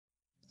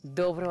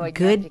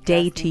Good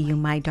day to you,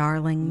 my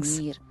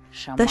darlings.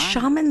 The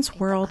shaman's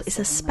world is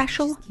a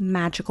special,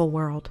 magical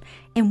world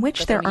in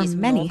which there are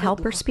many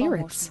helper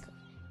spirits.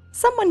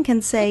 Someone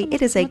can say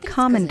it is a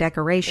common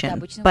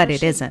decoration, but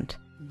it isn't.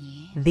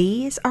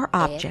 These are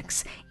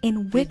objects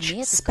in which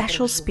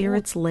special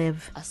spirits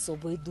live,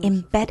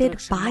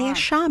 embedded by a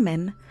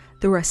shaman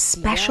through a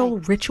special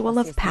ritual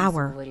of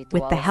power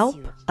with the help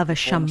of a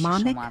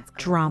shamanic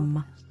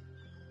drum.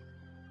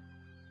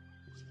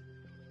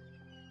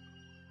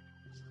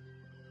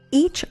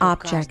 Each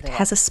object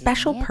has a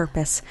special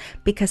purpose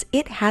because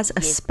it has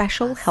a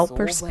special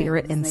helper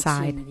spirit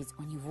inside.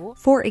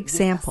 For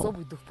example,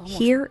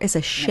 here is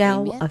a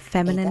shell of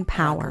feminine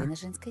power.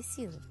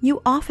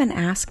 You often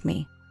ask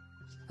me,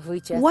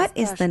 what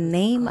is the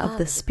name of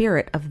the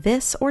spirit of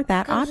this or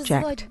that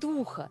object?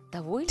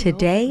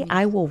 Today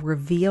I will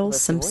reveal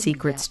some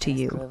secrets to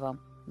you.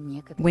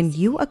 When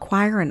you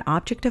acquire an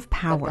object of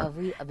power,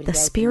 the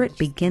spirit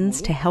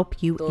begins to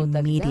help you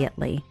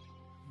immediately.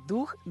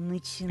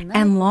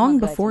 And long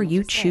before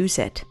you choose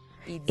it,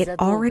 it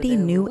already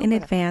knew in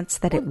advance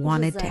that it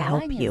wanted to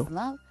help you.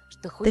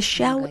 The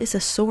shell is a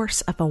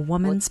source of a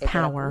woman's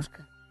power.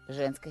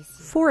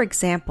 For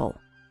example,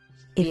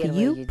 if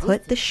you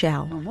put the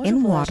shell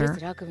in water,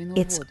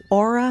 its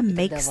aura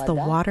makes the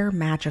water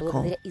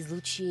magical.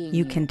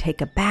 You can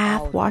take a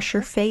bath, wash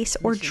your face,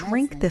 or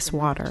drink this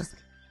water,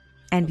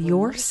 and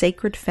your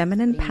sacred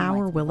feminine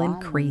power will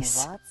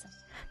increase.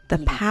 The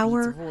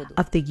power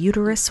of the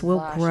uterus will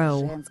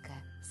grow.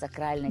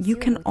 You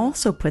can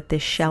also put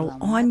this shell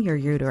on your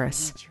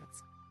uterus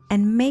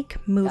and make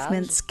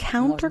movements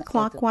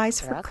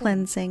counterclockwise for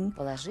cleansing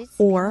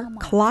or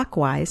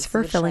clockwise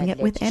for filling it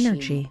with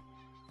energy.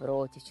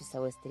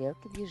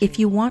 If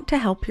you want to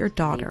help your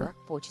daughter,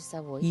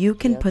 you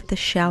can put the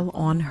shell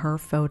on her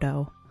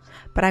photo.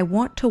 But I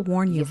want to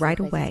warn you right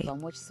away,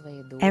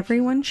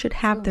 everyone should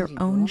have their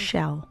own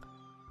shell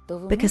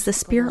because the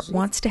spirit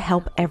wants to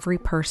help every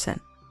person.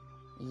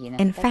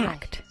 In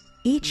fact,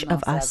 each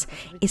of us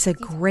is a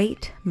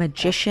great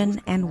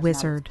magician and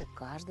wizard.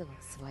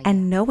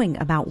 And knowing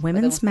about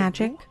women's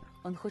magic,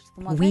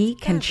 we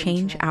can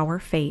change our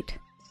fate.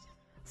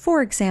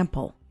 For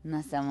example,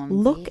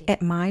 look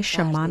at my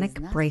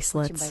shamanic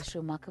bracelets.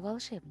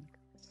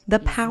 The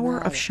power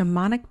of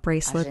shamanic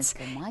bracelets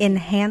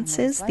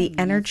enhances the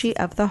energy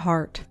of the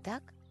heart.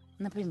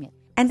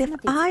 And if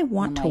I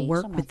want to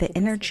work with the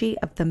energy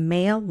of the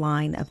male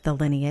line of the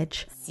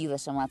lineage,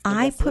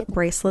 I put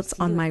bracelets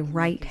on my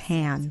right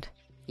hand.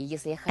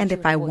 And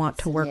if I want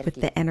to work with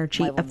the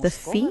energy of the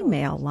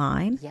female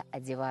line,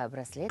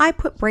 I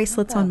put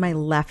bracelets on my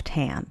left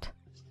hand.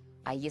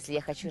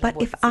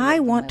 But if I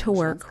want to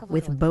work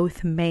with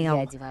both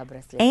male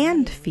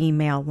and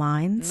female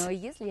lines,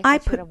 I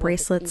put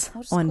bracelets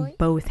on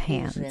both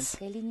hands.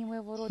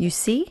 You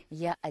see,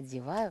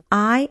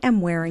 I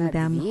am wearing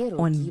them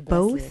on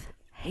both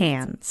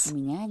hands,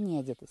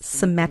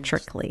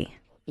 symmetrically.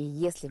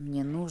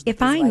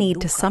 If I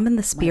need to summon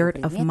the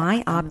spirit of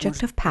my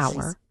object of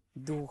power,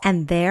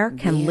 and there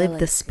can live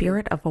the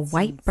spirit of a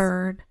white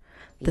bird,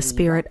 the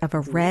spirit of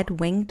a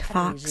red-winged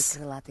fox,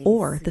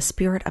 or the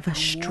spirit of a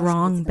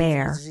strong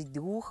bear,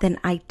 then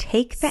I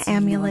take the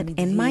amulet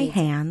in my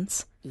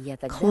hands,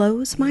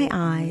 close my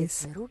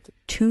eyes,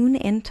 tune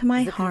into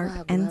my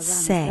heart, and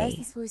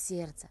say,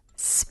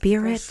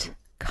 "Spirit,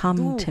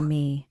 come to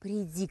me.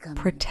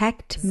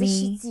 Protect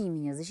me.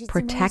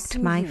 Protect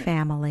my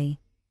family."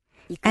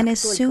 And as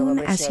soon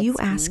as you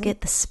ask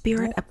it, the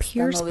spirit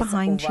appears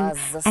behind you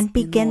and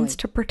begins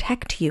to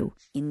protect you.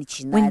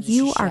 When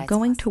you are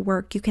going to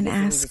work, you can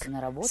ask,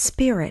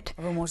 "Spirit,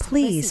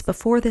 please,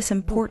 before this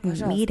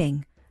important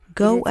meeting,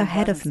 go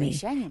ahead of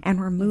me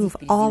and remove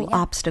all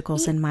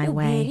obstacles in my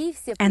way."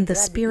 And the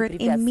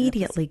spirit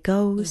immediately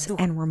goes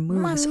and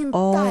removes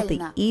all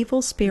the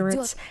evil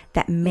spirits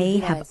that may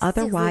have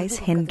otherwise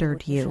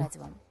hindered you.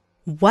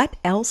 What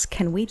else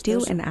can we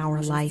do in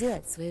our life?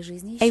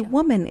 A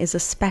woman is a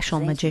special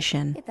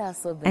magician,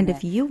 and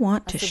if you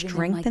want to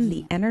strengthen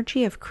the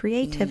energy of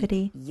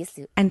creativity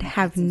and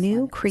have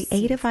new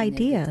creative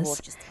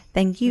ideas,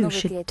 then you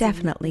should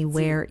definitely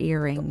wear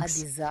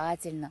earrings.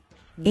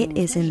 It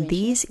is in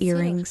these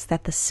earrings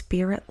that the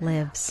spirit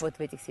lives,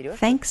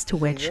 thanks to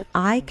which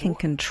I can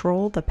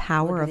control the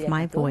power of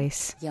my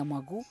voice.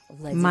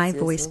 My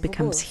voice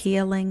becomes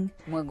healing,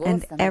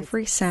 and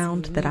every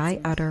sound that I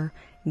utter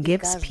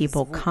gives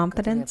people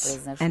confidence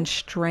and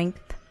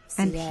strength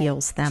and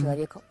heals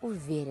them.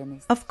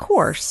 Of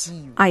course,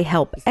 I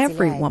help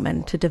every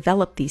woman to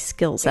develop these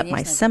skills at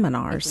my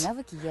seminars.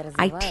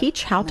 I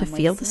teach how to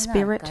feel the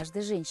spirit,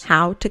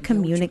 how to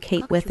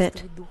communicate with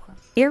it.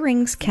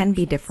 Earrings can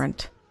be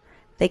different.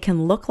 They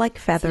can look like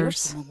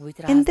feathers.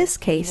 In this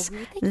case,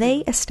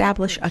 they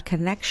establish a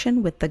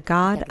connection with the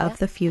God of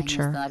the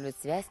future.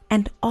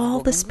 And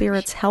all the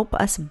spirits help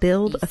us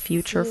build a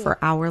future for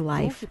our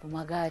life.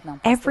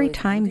 Every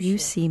time you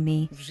see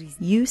me,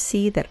 you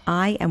see that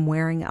I am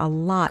wearing a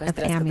lot of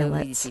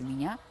amulets.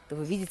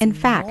 In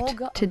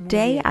fact,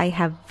 today I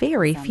have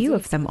very few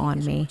of them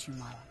on me.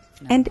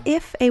 And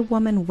if a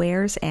woman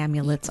wears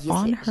amulets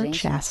on her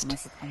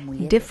chest,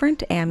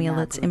 different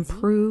amulets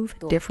improve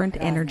different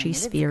energy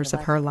spheres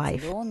of her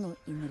life.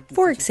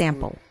 For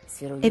example,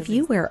 if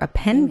you wear a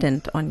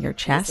pendant on your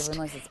chest,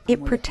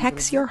 it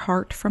protects your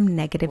heart from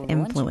negative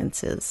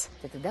influences.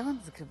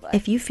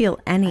 If you feel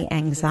any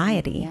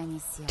anxiety,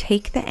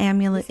 take the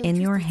amulet in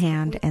your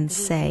hand and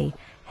say,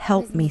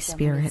 "Help me,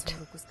 Spirit,"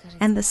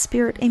 and the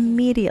Spirit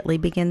immediately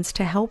begins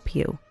to help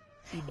you.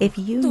 If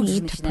you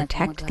need to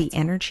protect the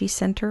energy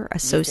center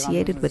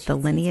associated with the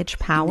lineage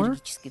power,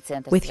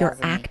 with your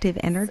active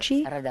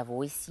energy,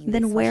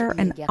 then wear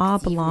an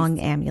oblong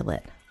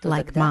amulet,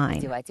 like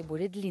mine.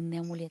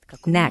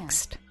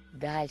 Next,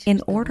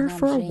 in order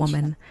for a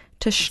woman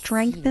to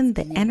strengthen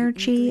the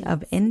energy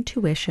of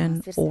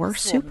intuition or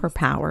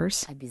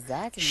superpowers,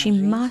 she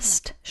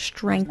must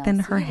strengthen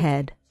her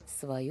head.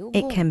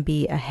 It can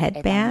be a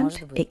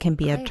headband, it can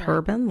be a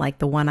turban like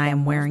the one I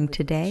am wearing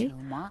today,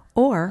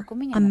 or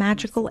a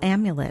magical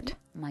amulet.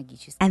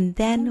 And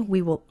then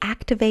we will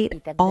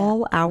activate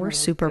all our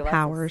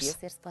superpowers.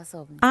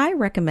 I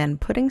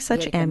recommend putting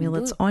such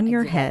amulets on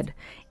your head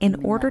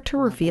in order to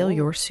reveal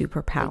your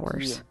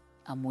superpowers.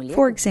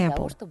 For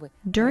example,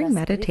 during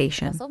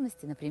meditation,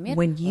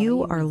 when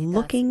you are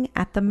looking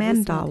at the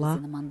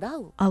mandala,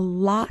 a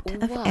lot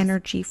of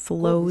energy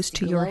flows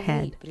to your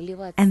head,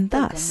 and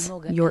thus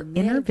your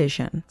inner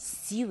vision,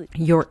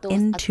 your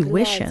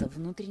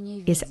intuition,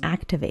 is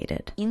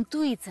activated.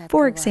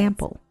 For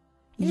example,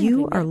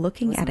 you are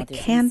looking at a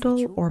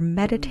candle or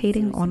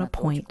meditating on a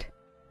point.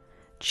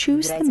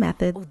 Choose the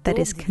method that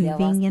is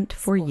convenient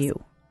for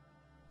you.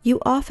 You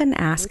often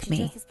ask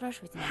me,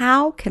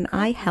 how can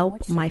I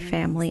help my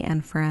family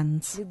and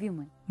friends?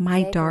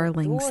 My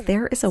darlings,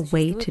 there is a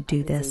way to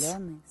do this.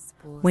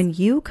 When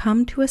you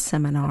come to a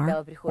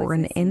seminar or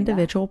an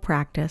individual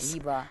practice,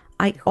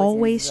 I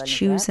always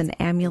choose an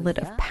amulet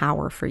of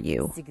power for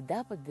you.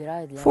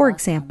 For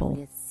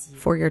example,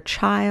 for your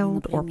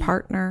child or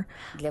partner,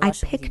 I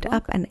picked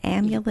up an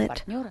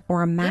amulet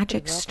or a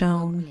magic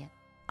stone,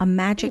 a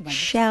magic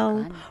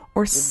shell,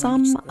 or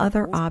some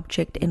other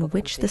object in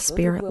which the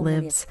spirit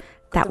lives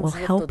that will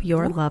help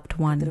your loved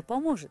one.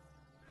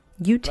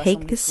 You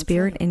take the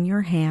spirit in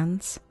your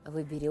hands,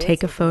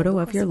 take a photo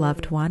of your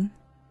loved one,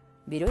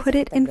 put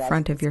it in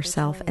front of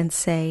yourself and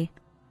say,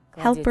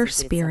 "Helper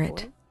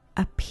Spirit,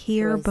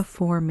 appear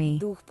before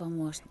me.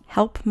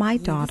 Help my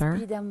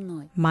daughter,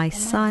 my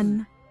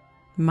son,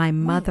 my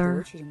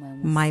mother,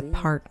 my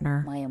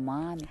partner.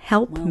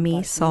 Help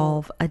me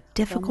solve a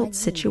difficult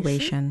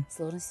situation.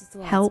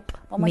 Help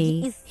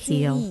me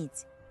heal."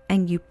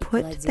 And you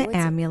put the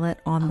amulet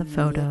on the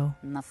photo,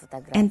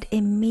 and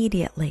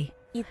immediately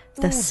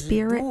the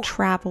spirit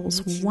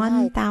travels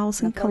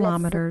 1,000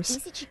 kilometers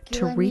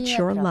to reach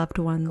your loved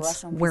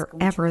ones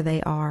wherever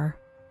they are.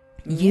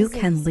 You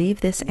can leave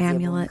this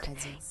amulet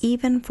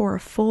even for a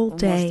full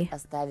day,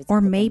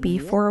 or maybe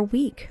for a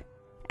week.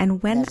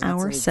 And when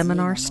our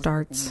seminar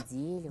starts,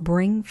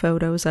 bring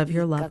photos of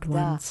your loved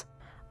ones.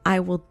 I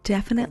will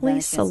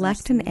definitely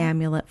select an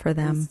amulet for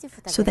them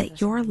so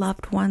that your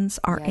loved ones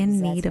are in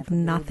need of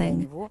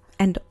nothing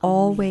and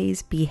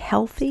always be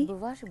healthy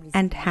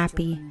and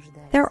happy.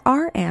 There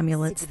are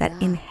amulets that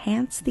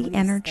enhance the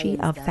energy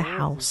of the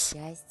house.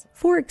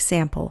 For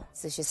example,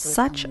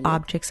 such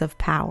objects of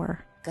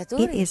power.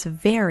 It is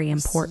very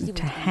important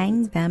to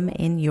hang them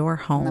in your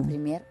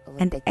home.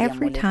 And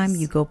every time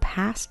you go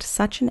past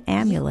such an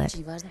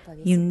amulet,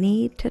 you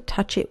need to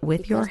touch it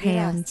with your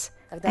hands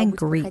and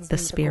greet the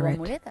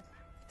spirit.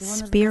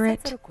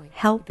 Spirit,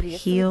 help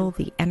heal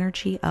the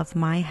energy of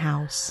my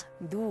house.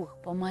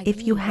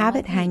 If you have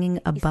it hanging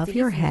above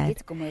your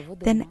head,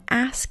 then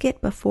ask it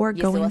before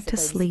going to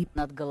sleep.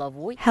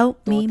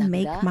 Help me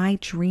make my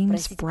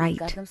dreams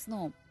bright.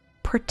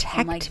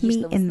 Protect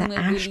me in the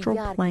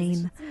astral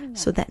plane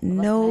so that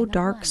no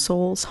dark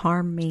souls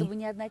harm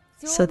me,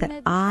 so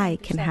that I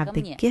can have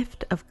the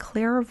gift of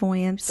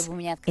clairvoyance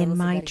in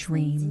my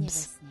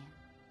dreams.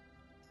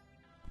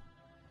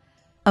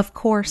 Of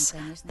course,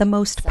 the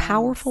most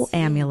powerful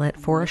amulet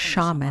for a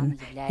shaman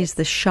is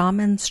the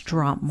shaman's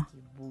drum.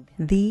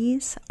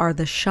 These are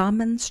the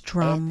shaman's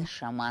drum,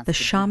 the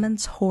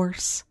shaman's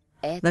horse,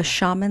 the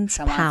shaman's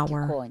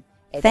power,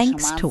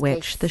 thanks to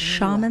which the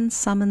shaman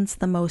summons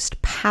the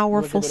most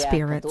powerful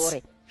spirits.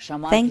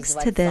 Thanks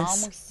to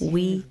this,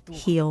 we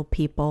heal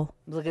people.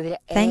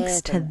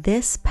 Thanks to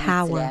this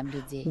power,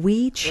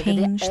 we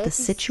change the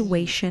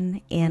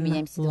situation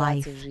in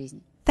life.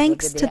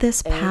 Thanks to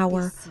this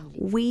power,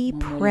 we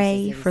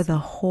pray for the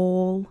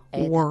whole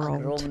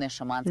world.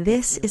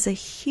 This is a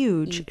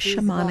huge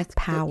shamanic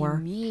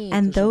power,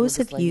 and those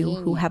of you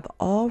who have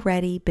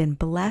already been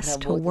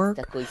blessed to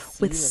work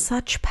with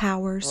such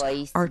powers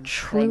are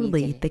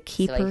truly the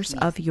keepers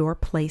of your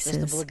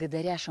places.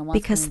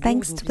 Because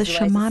thanks to the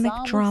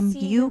shamanic drum,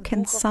 you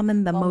can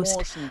summon the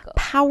most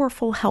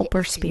powerful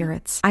helper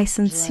spirits. I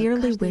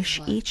sincerely wish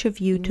each of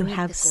you to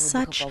have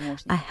such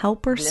a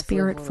helper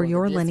spirit for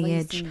your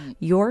lineage,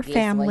 your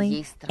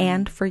family,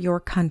 and for your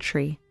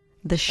country,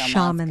 the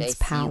shaman's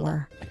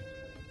power.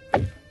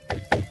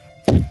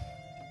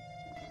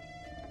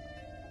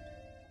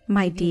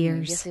 My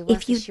dears,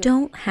 if you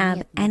don't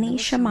have any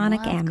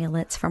shamanic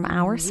amulets from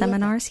our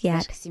seminars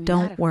yet,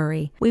 don't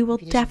worry. We will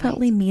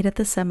definitely meet at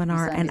the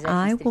seminar and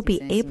I will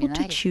be able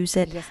to choose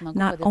it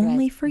not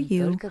only for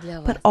you,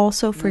 but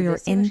also for your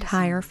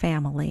entire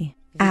family.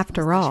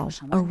 After all,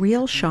 a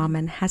real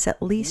shaman has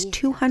at least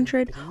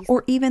 200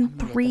 or even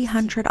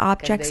 300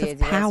 objects of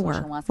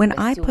power. When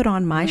I put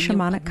on my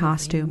shamanic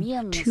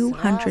costume,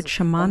 200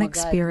 shamanic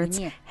spirits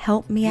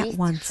help me at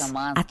once,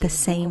 at the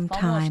same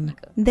time.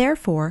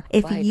 Therefore,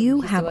 if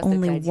you have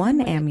only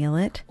one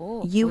amulet,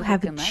 you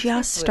have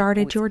just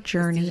started your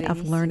journey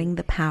of learning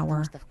the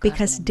power,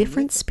 because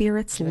different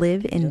spirits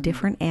live in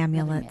different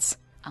amulets.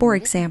 For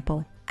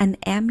example, an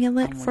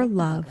amulet for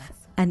love,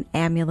 an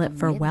amulet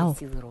for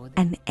wealth,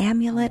 an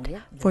amulet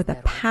for the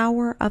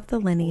power of the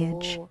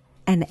lineage,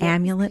 an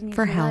amulet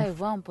for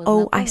health.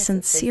 Oh, I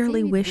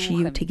sincerely wish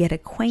you to get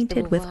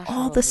acquainted with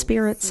all the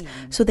spirits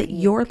so that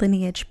your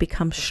lineage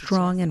becomes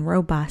strong and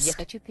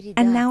robust.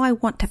 And now I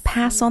want to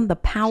pass on the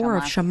power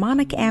of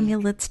shamanic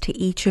amulets to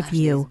each of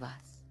you.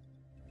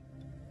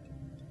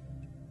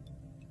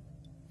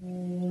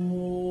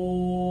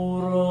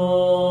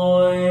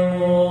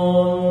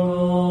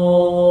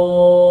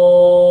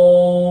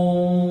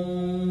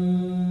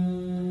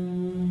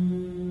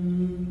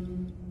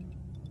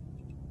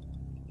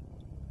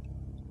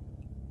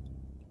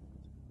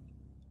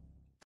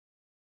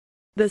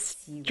 The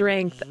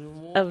strength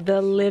of the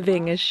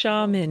living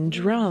shaman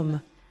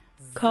drum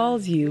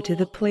calls you to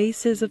the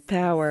places of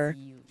power,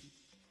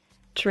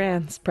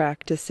 trance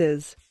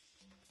practices,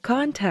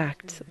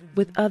 contact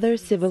with other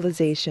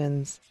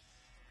civilizations,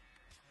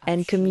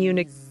 and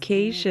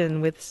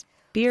communication with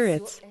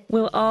spirits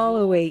will all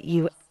await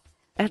you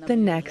at the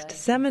next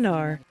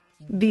seminar.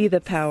 Be the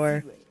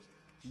power.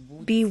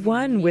 Be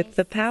one with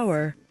the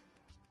power.